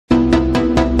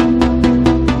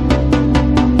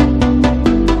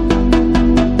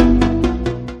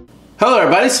Hello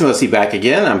everybody, Smosey back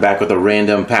again. I'm back with a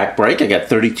random pack break. I got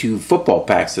 32 football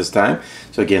packs this time.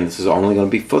 So again, this is only going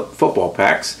to be football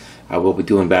packs. I will be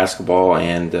doing basketball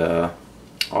and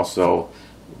also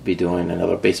be doing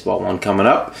another baseball one coming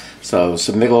up. So it's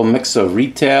a little mix of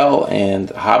retail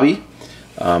and hobby.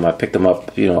 I picked them up,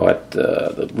 at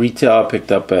the retail I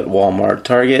picked up at Walmart,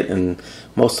 Target, and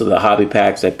most of the hobby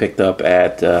packs I picked up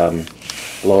at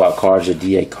Blowout Cards or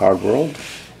DA Card World.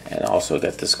 And also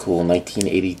got this cool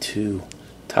 1982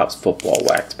 Topps Football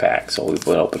Wax Pack. So we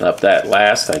will open up that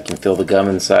last. I can feel the gum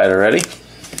inside already.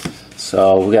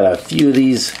 So we got a few of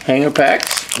these hanger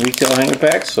packs, retail hanger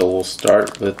packs. So we'll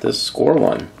start with this score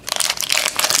one.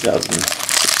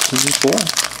 2016 score.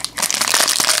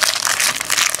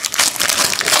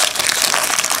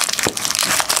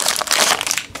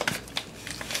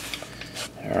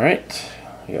 Alright.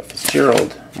 We got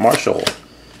Fitzgerald, Marshall,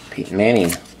 Peyton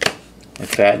Manning,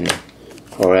 McFadden,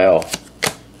 Corral,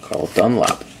 Carl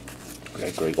Dunlap,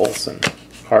 Greg Olson,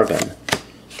 Harvin,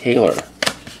 Taylor,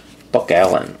 Buck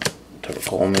Allen, Trevor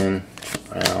Coleman,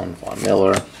 Brown, Von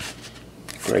Miller,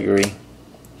 Gregory,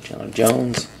 Chandler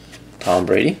Jones, Tom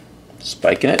Brady,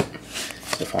 spiking it,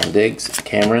 Stephon Diggs,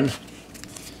 Cameron,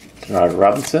 Denard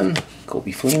Robinson,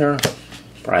 Kobe Fleener,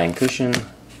 Brian Cushion,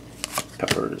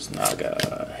 Peppers,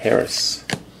 Naga, Harris,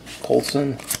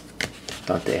 Colson,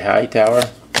 Dante Hightower,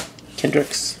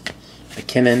 Kendricks,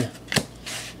 McKinnon,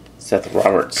 Seth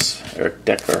Roberts, Eric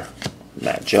Decker,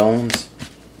 Matt Jones,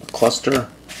 McCluster,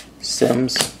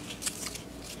 Sims,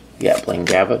 we got Blaine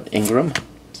Gabbert, Ingram,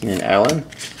 Keenan Allen,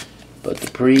 Bud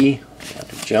Dupree,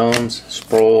 Andrew Jones,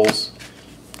 Sproles,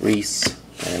 Reese,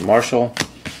 and Marshall,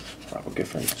 Robert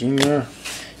Griffin Jr.,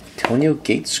 Antonio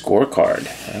Gates scorecard.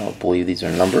 I don't believe these are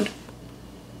numbered.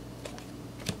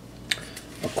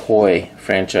 McCoy,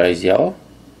 franchise yellow.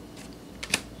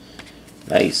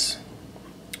 Nice.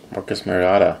 Marcus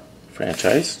Mariota,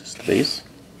 franchise, just the base.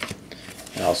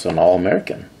 And also an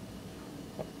All-American.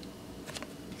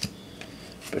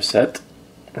 Brissett,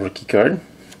 rookie card.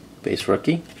 Base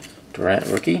rookie. Durant,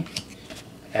 rookie.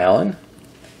 Allen.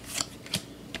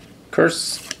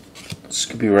 Curse,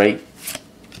 Scooby Wright,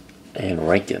 and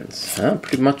Rankins.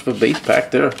 Pretty much of a base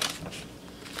pack there. A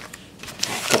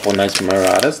couple of nice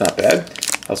Mariotas, not bad.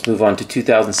 Let's move on to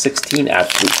 2016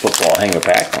 Absolute Football Hanger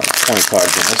Pack. Only 20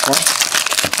 cards in this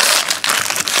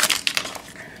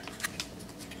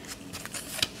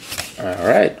one.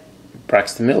 Alright.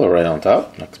 Braxton Miller right on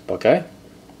top. Next Buckeye.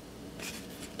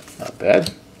 Not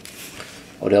bad.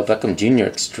 Odell Beckham Jr.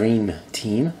 Extreme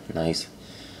Team. Nice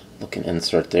looking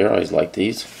insert there. Always like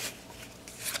these.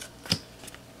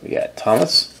 We got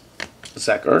Thomas,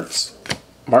 Zach Ertz,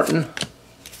 Martin,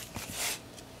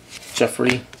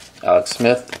 Jeffrey, Alex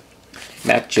Smith,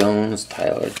 Mac Jones,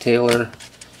 Tyler Taylor,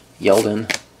 Yeldon,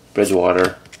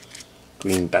 Bridgewater,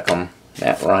 Green Beckham,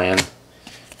 Matt Ryan,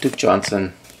 Duke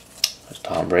Johnson, there's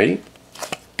Tom Brady,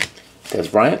 Des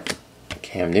Bryant,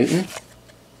 Cam Newton,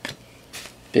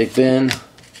 Big Ben,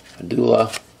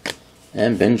 Abdullah,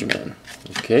 and Benjamin.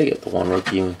 Okay, got the one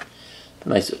rookie,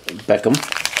 nice Beckham.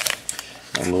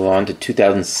 We'll move on to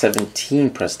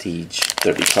 2017 Prestige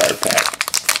 30 card pack.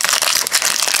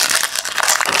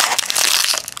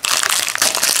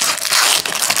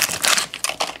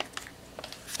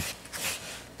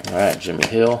 Alright, Jimmy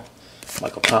Hill,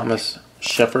 Michael Thomas,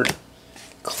 Shepard,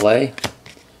 Clay,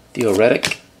 Theo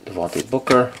Reddick, Devontae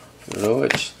Booker,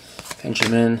 Roach,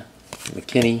 Benjamin,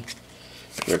 McKinney,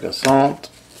 Pierre Gasson,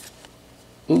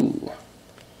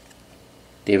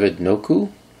 David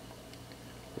Njoku,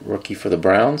 rookie for the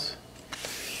Browns,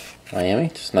 Miami,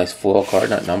 just a nice foil card,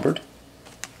 not numbered.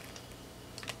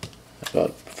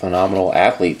 Got phenomenal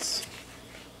athletes.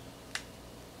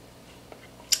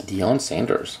 Deion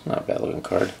Sanders, not a bad looking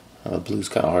card. The blue's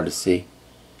kind of hard to see.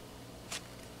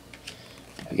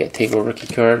 We got Taylor rookie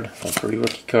card, Humphrey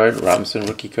rookie card, Robinson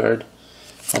rookie card,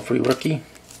 Humphrey rookie.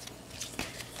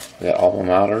 We got alma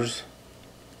maters,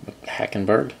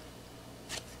 Hackenberg.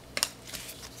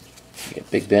 We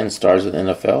got Big Ben, stars of the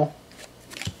NFL.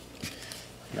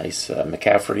 Nice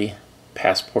McCaffrey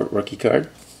passport rookie card.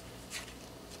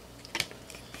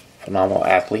 Phenomenal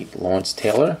athlete, Lawrence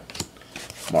Taylor.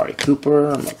 Amari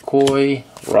Cooper, McCoy,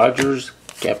 Rogers,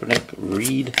 Kaepernick,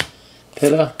 Reed,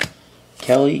 Pitta,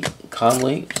 Kelly,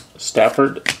 Conley,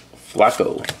 Stafford,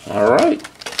 Flacco. Alright.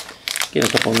 Getting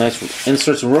a couple of nice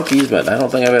inserts of rookies, but I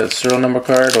don't think I've had a serial number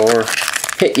card or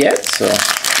hit yet. So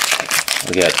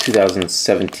we got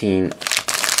 2017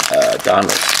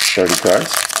 Donruss 30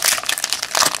 cards.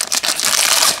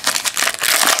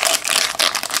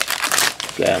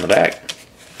 Guy on the back.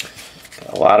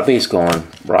 Got a lot of base going.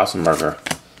 Rosenberger,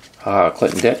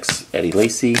 Clinton Dix, Eddie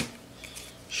Lacy,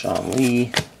 Sean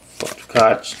Lee,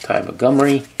 Koch, Ty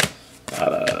Montgomery,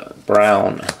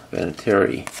 Brown,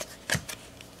 Vinatieri,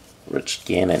 Rich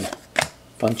Gannon,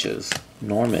 Bunches,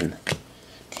 Norman,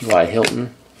 T.Y.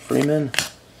 Hilton, Freeman,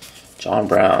 John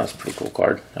Brown. That's a pretty cool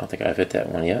card. I don't think I've hit that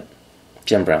one yet.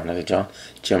 Jim Brown, I think John.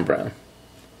 Jim Brown.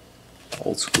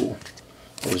 Old school.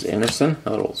 There's Anderson,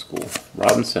 another old school.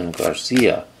 Robinson,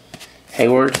 Garcia,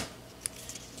 Hayward,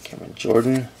 Cameron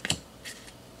Jordan,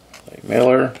 Larry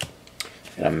Miller,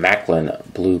 and a Macklin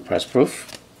blue press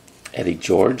proof. Eddie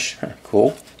George,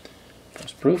 cool,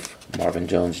 press proof. Marvin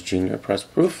Jones Jr. press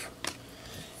proof.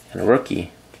 And a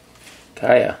rookie,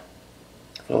 Kaya,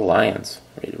 for the Lions,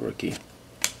 rated rookie.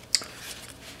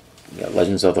 We got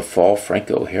Legends of the Fall,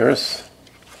 Franco Harris.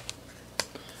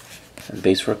 And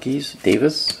base rookies,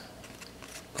 Davis,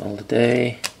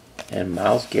 Golladay, and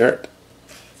Myles Garrett.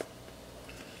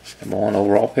 Number 1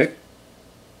 overall pick.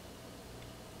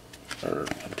 Or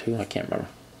number 2, I can't remember.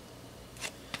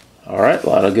 Alright, a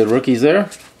lot of good rookies there.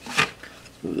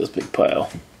 Move this big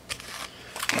pile.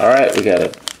 Alright, we got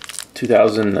a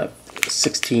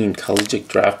 2016 collegiate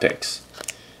draft picks.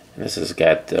 And this has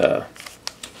got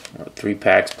 3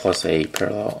 packs plus a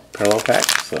parallel pack.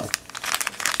 So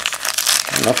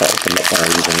I don't know if I opened up one of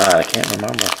these or not. I can't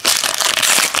remember.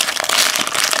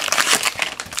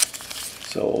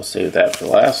 So we'll save that for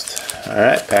last.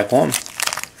 Alright, pack 1.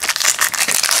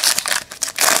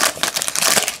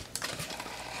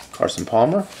 Carson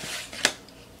Palmer.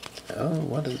 Oh,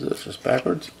 what is this? Just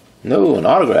backwards? No, an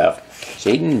autograph.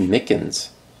 Jaden Mickens.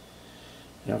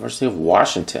 University of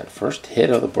Washington. First hit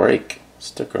of the break.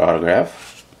 Sticker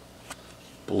autograph.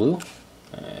 Blue.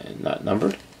 Not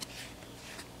numbered.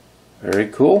 Very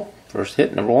cool. First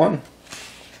hit, number 1.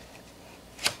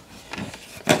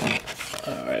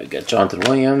 Alright, got Jonathan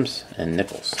Williams and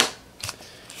Nichols.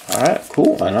 Alright,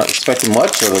 cool. I'm not expecting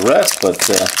much of the rest, but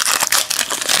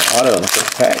auto in the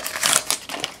first pack.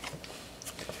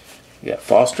 We got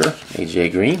Foster,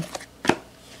 AJ Green,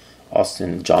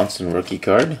 Austin Johnson rookie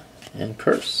card, and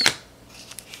Curse.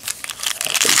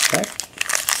 First pack.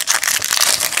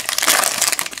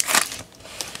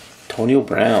 Antonio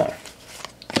Brown,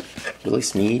 Willie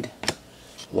Snead,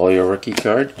 Lawyer rookie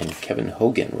card, and Kevin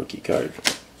Hogan rookie card.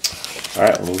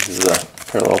 Alright, we'll move to the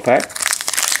parallel pack.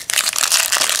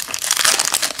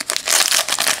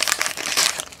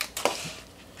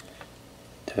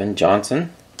 Devin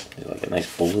Johnson, like a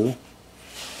nice blue.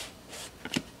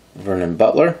 Vernon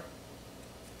Butler.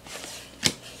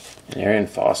 And Arian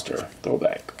Foster,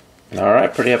 throwback.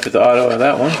 Alright, pretty happy with the auto of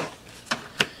that one.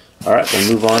 Alright,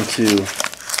 we'll move on to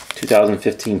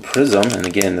 2015 Prism. And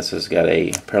again, this has got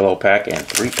a parallel pack and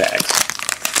 3 packs.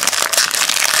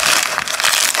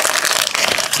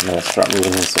 And then we'll start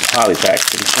moving into some hobby packs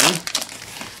pretty soon.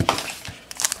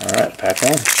 Alright, pack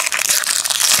 1.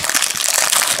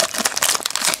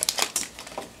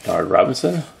 Nard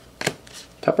Robinson,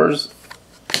 Peppers,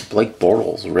 Blake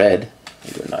Bortles, red.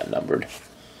 These are not numbered.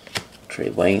 Trey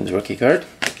Wayne's rookie card,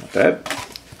 not bad.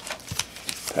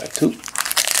 Pack 2.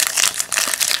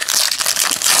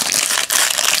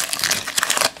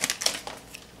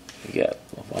 We got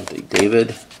Lavonte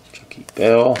David, Chucky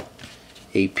Bell,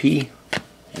 AP,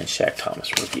 and Shaq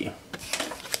Thomas rookie.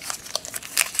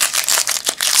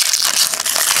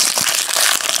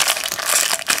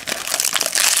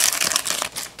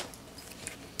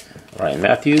 Ryan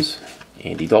Matthews,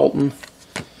 Andy Dalton,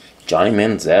 Johnny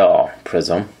Manziel,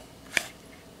 Prism.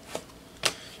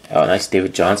 Oh, nice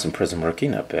David Johnson Prism rookie,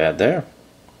 not bad there.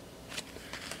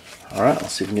 Alright,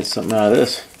 let's see if we can get something out of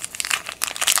this.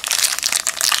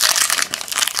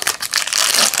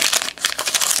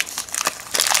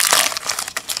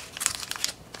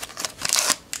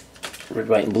 Red,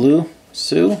 white, and blue,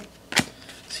 Sue,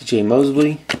 CJ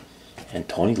Mosley, and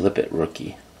Tony Lippett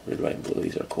rookie. Red, white, and blue,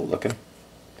 these are cool looking.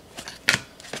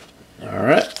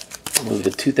 Alright, we'll move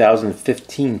to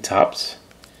 2015 Topps.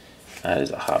 That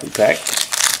is a hobby pack.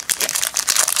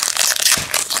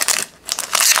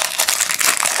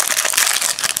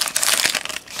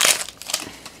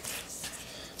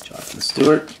 Jonathan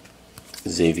Stewart,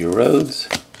 Xavier Rhodes,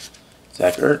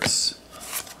 Zach Ertz,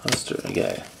 Huster,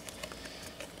 guy.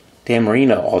 Dan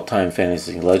Marino, all-time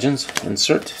fantasy legends.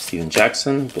 Insert Steven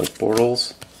Jackson, Blake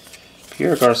Bortles,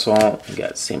 Pierre Garçon. We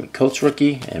got Sammy Coates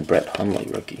rookie and Brett Hundley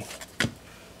rookie.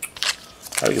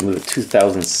 Alright, we can move to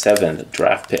 2007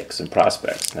 draft picks and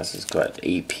prospects. And this has got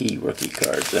AP rookie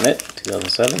cards in it.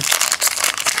 2007.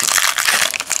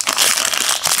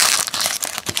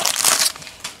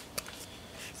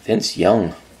 Vince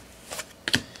Young,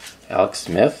 Alex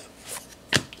Smith,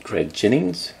 Greg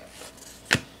Jennings,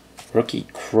 rookie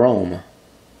Chrome,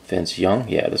 Vince Young.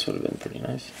 Yeah, this would have been pretty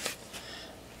nice.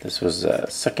 This was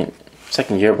second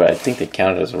Second year, but I think they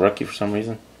counted as a rookie for some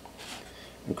reason.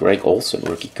 Greg Olson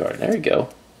rookie card. There you go.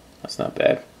 That's not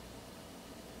bad.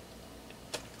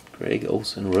 Greg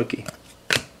Olson rookie.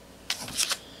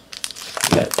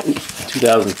 We got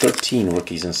 2013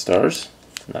 rookies and stars.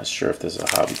 I'm not sure if this is a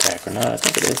hobby pack or not. I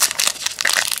think it is.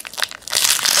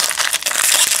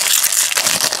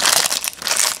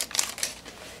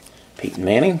 Peyton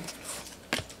Manning,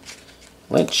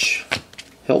 Lynch,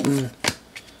 Hilton,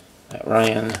 Matt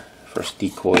Ryan, first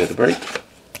decoy of the break.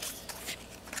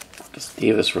 Marcus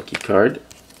Davis rookie card,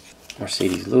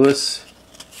 Mercedes Lewis,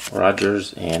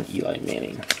 Rodgers, and Eli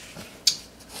Manning.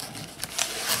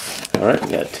 Alright,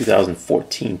 we got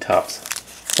 2014 Topps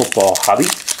Football Hobby.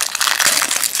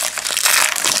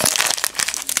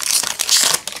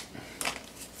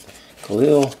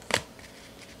 Khalil,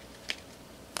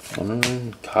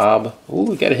 Cobb. Ooh,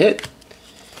 we got a hit.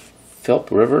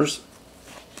 Philip Rivers.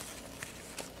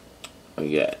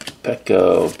 We got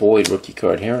Petco, Boyd rookie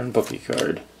card here and bookie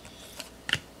card.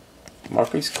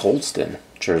 Marquise Colston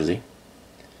jersey.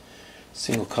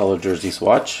 Single color jersey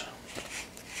swatch.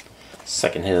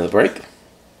 Second hit of the break.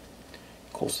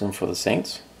 Colston for the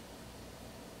Saints.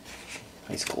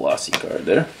 Nice glossy card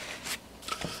there.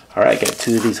 Alright, got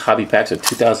two of these hobby packs of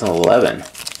 2011.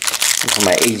 This is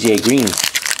my AJ Green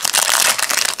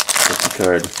rookie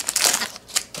card.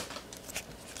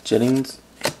 Jennings,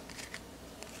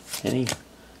 Henny,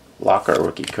 Locker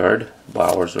rookie card,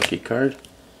 Bowers rookie card,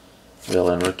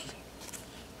 Villain rookie,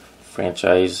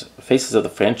 franchise, faces of the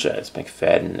franchise,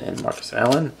 McFadden and Marcus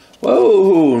Allen.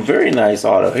 Whoa, very nice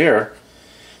auto here.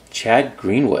 Chad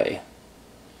Greenway.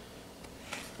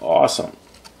 Awesome.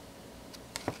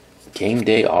 Game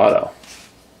day auto.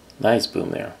 Nice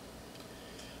boom there.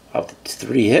 Up to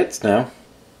 3 hits now.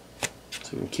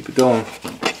 So we can keep it going.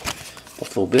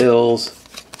 Buffalo Bills,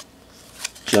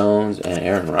 Jones, and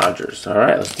Aaron Rodgers.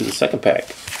 Alright, let's do the second pack.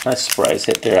 Nice surprise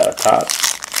hit there out of top.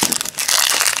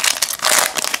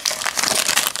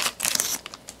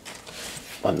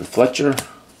 London Fletcher,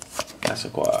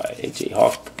 Massaquoi, AJ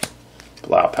Hawk,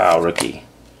 Blau Powell rookie,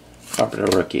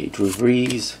 Carpenter rookie, Drew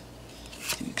Brees,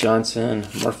 Steve Johnson,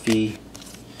 Murphy,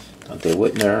 Dante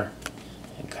Whitner,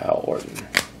 and Kyle Orton.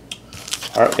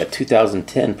 Alright, we got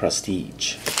 2010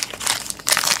 Prestige.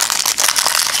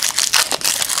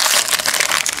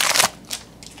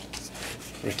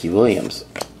 Ricky Williams,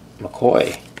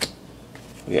 McCoy.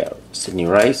 We got Sidney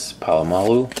Rice,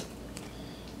 Palomalu,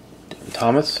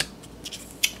 Thomas,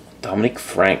 Dominic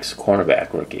Franks,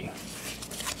 cornerback rookie.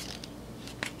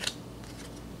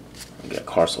 We got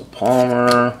Carson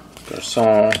Palmer,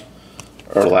 Garcon,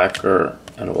 Urlacher,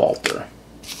 and Walter.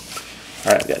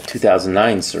 Alright, we got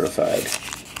 2009 certified.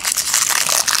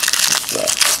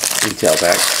 Retail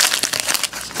pack.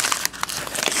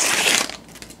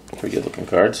 Pretty good looking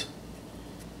cards.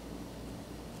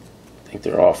 I think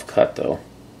they're off cut though.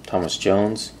 Thomas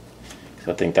Jones.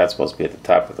 So I think that's supposed to be at the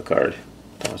top of the card.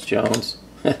 Thomas Jones.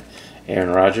 Aaron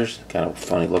Rodgers, kind of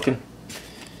funny looking.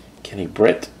 Kenny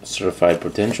Britt, certified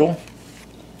potential.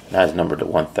 That is numbered to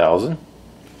 1000.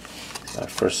 My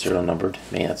first serial numbered.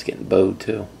 Man, that's getting bowed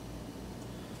too.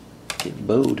 Getting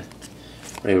bowed.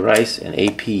 Ray Rice and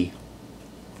AP.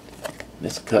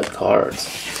 Miscut cards.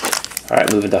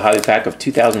 Alright, moving to hobby pack of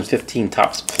 2015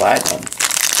 Topps Platinum.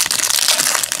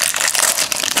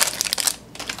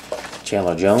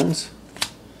 Chandler Jones,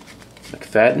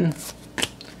 McFadden,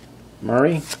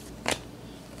 Murray,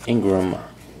 Ingram,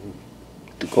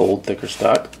 the gold thicker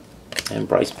stock, and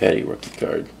Bryce Petty rookie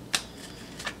card.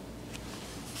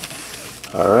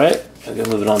 Alright, I'm going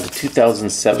to move it on to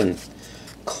 2007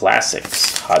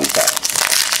 Classics hobby pack.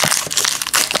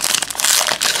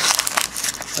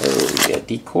 Oh, we got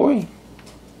decoy.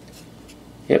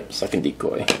 Yep, second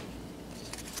decoy.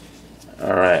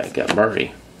 Alright, I got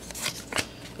Murray,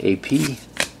 AP,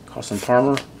 Carson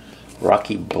Palmer,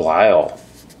 Rocky Bleill,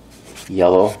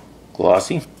 yellow,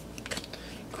 glossy.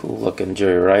 Cool looking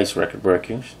Jerry Rice record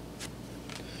breakers.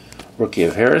 Rookie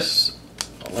of Harris,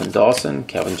 Lynn Dawson,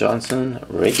 Calvin Johnson,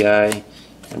 Ray Guy,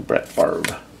 and Brett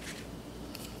Favre.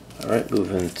 Alright,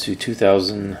 moving to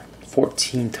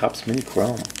 2014 Topps Mini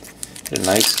Chrome. Get a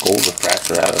nice gold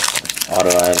refractor out of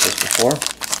auto I had this before.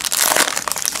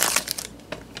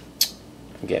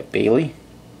 We got Bailey,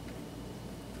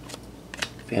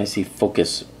 Fantasy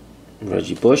Focus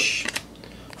Reggie Bush,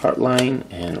 Heartline,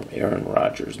 and Aaron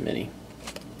Rodgers mini.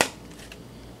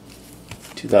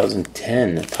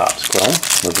 2010 Topps Chrome.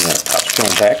 Moving on to Topps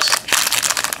Chrome packs.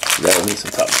 You gotta need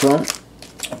some Topps Chrome.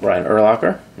 Brian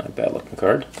Urlacher, not a bad looking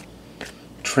card.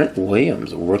 Trent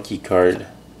Williams, rookie card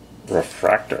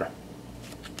refractor.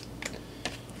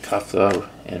 Kafka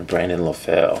and Brandon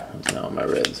LaFell is now in my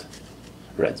Reds.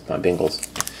 Reds, my Bengals.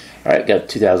 All right, got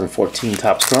 2014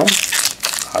 Topps Chrome.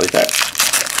 Hobby pack.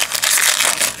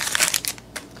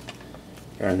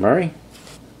 Aaron Murray,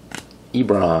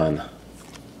 Ebron,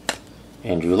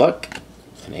 Andrew Luck,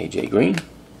 and AJ Green.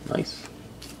 Nice.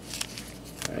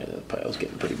 All right, the pile's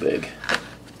getting pretty big.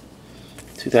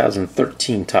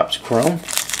 2013 Topps Chrome.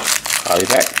 Hobby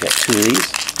pack. Got 2 of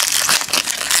these.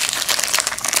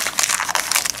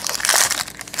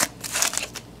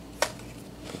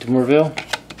 Dumerville,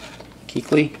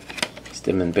 Keekly,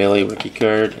 Stimman Bailey rookie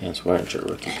card, and Swearinger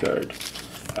rookie card.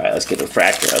 Alright, let's get a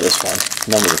refractor out of this one.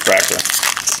 Number refractor.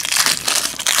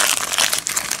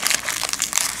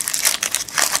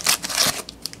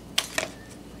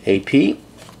 AP,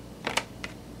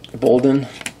 Bolden,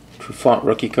 Trufant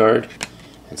rookie card,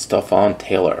 and Stephon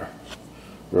Taylor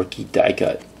rookie die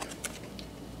cut.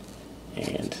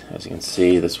 And as you can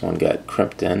see, this one got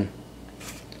crimped in.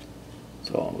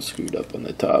 So almost screwed up on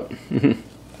the top.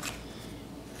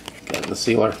 Got the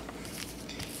sealer.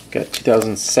 Got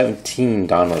 2017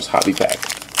 Donruss Hobby Pack.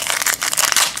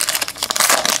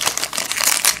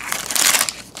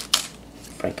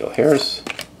 Franco Harris,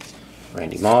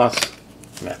 Randy Moss,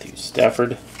 Matthew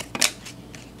Stafford,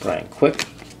 Brian Quick,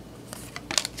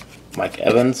 Mike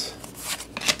Evans.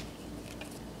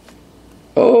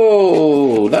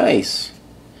 Oh, nice.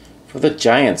 For the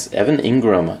Giants, Evan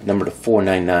Ingram, number to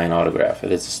 499 autograph.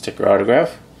 It is a sticker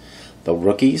autograph. The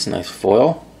rookies, nice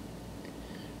foil.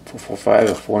 445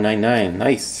 of 499.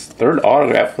 Nice. 3rd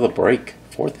autograph for the break.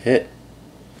 4th hit.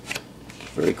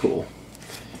 Very cool.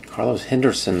 Carlos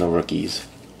Henderson, the rookies.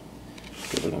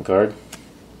 Good looking card.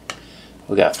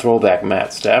 We got throwback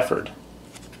Matt Stafford.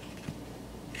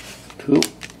 Cool.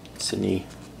 Sidney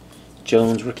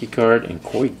Jones rookie card and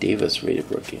Corey Davis rated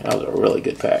rookie. That was a really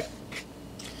good pack.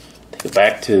 Take it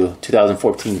back to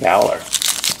 2014 Valor.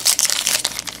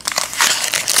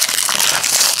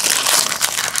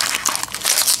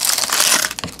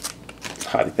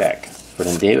 Hobby pack.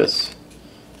 Brendan Davis,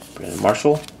 Brandon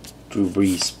Marshall, Drew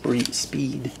Brees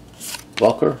Speed,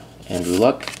 Welker, Andrew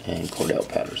Luck, and Cordell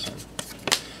Patterson.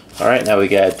 Alright, now we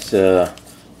got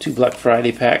 2 Black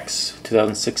Friday packs,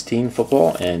 2016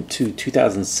 football, and 2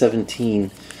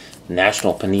 2017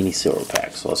 National Panini Silver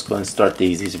packs. So let's go ahead and start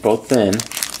these. These are both thin.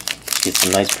 Get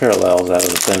some nice parallels out of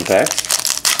the thin packs.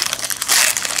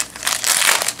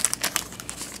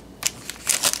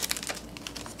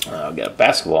 I've got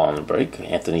basketball on the break.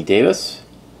 Anthony Davis.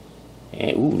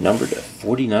 And, ooh, numbered to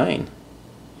 49.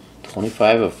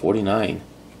 25 of 49.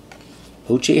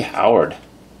 O.J. Howard.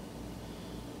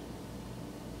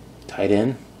 Tight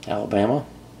end, Alabama.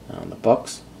 On the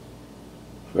Bucks.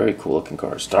 Very cool looking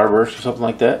card. Starburst or something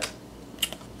like that.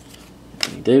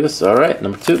 Anthony Davis. Alright,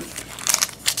 number 2.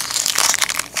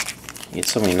 You get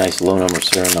so many nice low number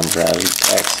serial numbers out of these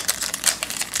packs.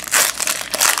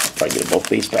 Probably get both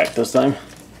base back this time.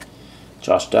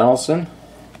 Josh Donaldson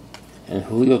and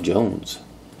Julio Jones.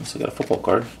 So got a football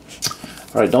card.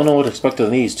 Alright, don't know what to expect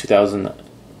of these 2016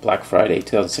 Black Friday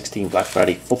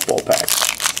football packs.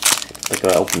 I think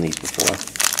I opened these before.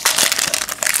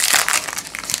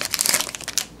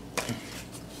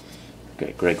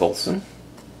 Okay, Greg Olson.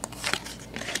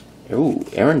 Ooh,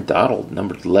 Aaron Donald,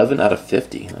 numbered 11 out of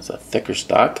 50. That's a thicker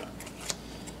stock.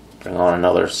 Bring on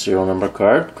another serial number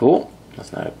card. Cool.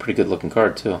 That's not a pretty good looking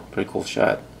card too. Pretty cool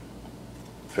shot.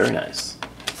 Very nice.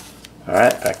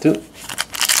 Alright, pack 2.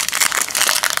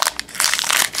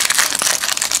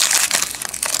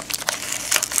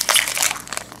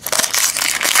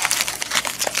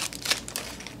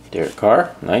 Derek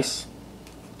Carr, nice.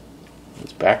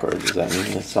 It's backwards. Does that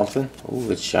mean it's something? Ooh,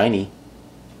 it's shiny.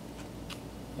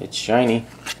 It's shiny.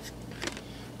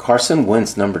 Carson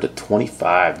Wentz, number to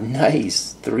 25.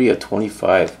 Nice. 3 of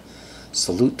 25.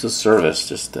 Salute to service.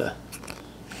 Just a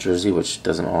jersey which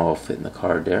doesn't all fit in the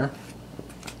card there.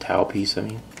 Towel piece, I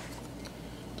mean.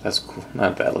 That's cool.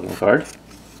 Not a bad looking card.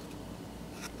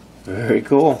 Very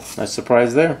cool. Nice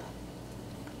surprise there.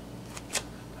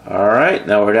 Alright,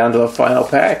 now we're down to a final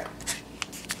pack.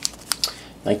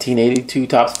 1982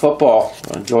 Topps Football.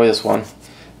 I'll enjoy this one.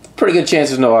 Pretty good chance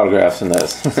there's no autographs in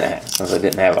this, since I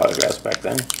didn't have autographs back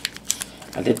then.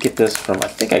 I did get this from, I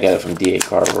think I got it from D.A.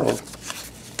 Card World.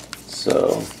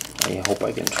 So, I hope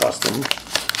I can trust them.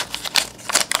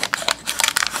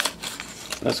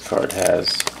 This card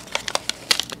has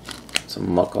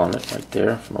some muck on it right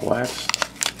there from the wax.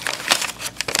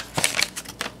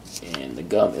 And the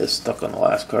gum is stuck on the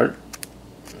last card.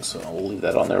 So we'll leave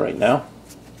that on there right now.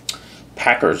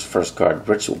 Packers first card,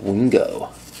 Rich Wingo.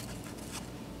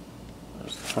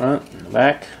 There's the front and the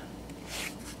back.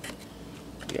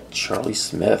 We got Charlie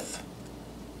Smith.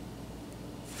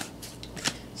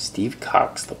 Steve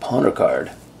Cox, the punter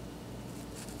card.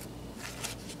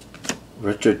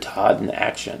 Richard Todd in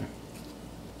action.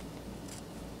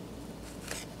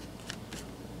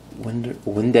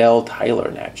 Wendell Tyler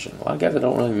in action. A lot of guys I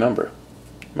don't really remember.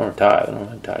 Remember Todd, I don't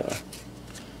remember Tyler.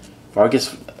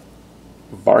 Vargas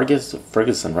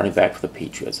Ferguson, running back for the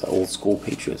Patriots. An old school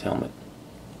Patriots helmet.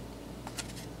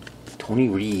 Tony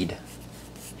Reed,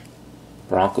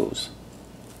 Broncos.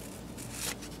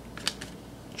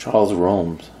 Charles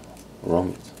Romes,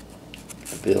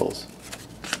 the Bills.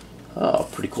 Oh,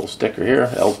 pretty cool sticker here.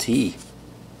 LT,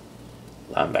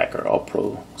 linebacker,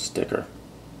 All-Pro sticker.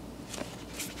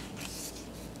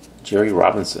 Jerry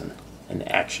Robinson in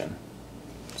action.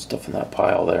 Stuff in that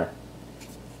pile there.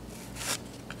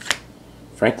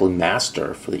 Franklin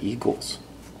Master for the Eagles.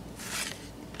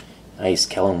 Nice,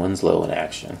 Kellen Winslow in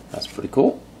action. That's pretty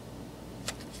cool.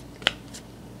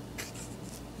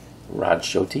 Rod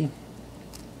Shote.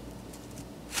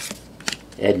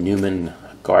 Ed Newman,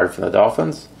 guard for the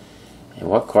Dolphins. And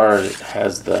what card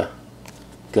has the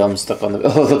gum stuck on the...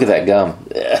 Oh, look at that gum.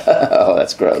 Oh,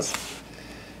 that's gross.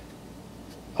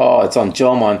 Oh, it's on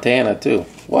Joe Montana, too.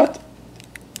 What?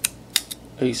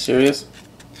 Are you serious?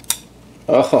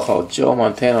 Oh, Joe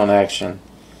Montana in action.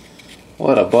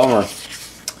 What a bummer.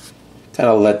 Kind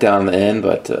of let down in the end,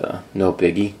 but no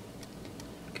biggie.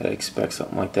 Gotta expect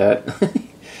something like that.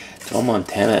 Joe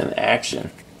Montana in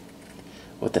action.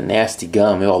 With the nasty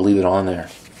gum. Maybe I'll leave it on there.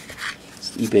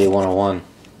 It's eBay 101.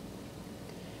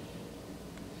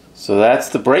 So that's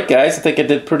the break, guys. I think I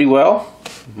did pretty well.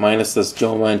 Minus this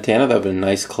Joe Montana. That would have been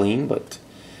nice clean, but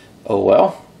oh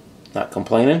well. Not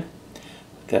complaining.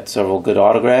 Got several good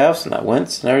autographs and that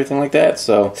wins and everything like that.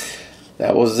 So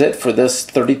that was it for this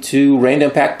 32 random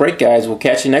pack break, guys. We'll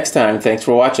catch you next time. Thanks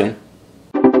for watching.